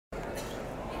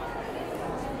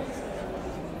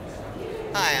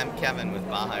Hi, I'm Kevin with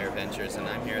Baja AirVentures, and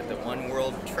I'm here at the One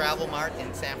World Travel Mart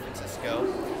in San Francisco.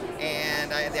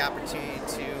 And I had the opportunity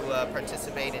to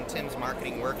participate in Tim's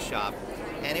marketing workshop,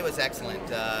 and it was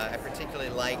excellent. I particularly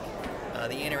like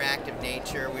the interactive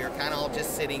nature. We were kind of all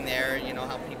just sitting there, you know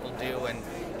how people do,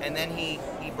 and then he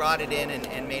brought it in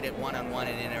and made it one-on-one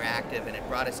and interactive, and it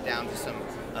brought us down to some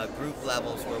group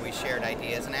levels where we shared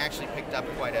ideas, and I actually picked up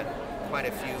quite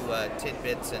a few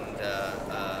tidbits and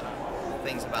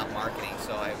things about marketing,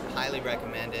 so I highly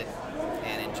recommend it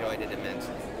and enjoyed it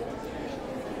immensely.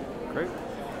 Great.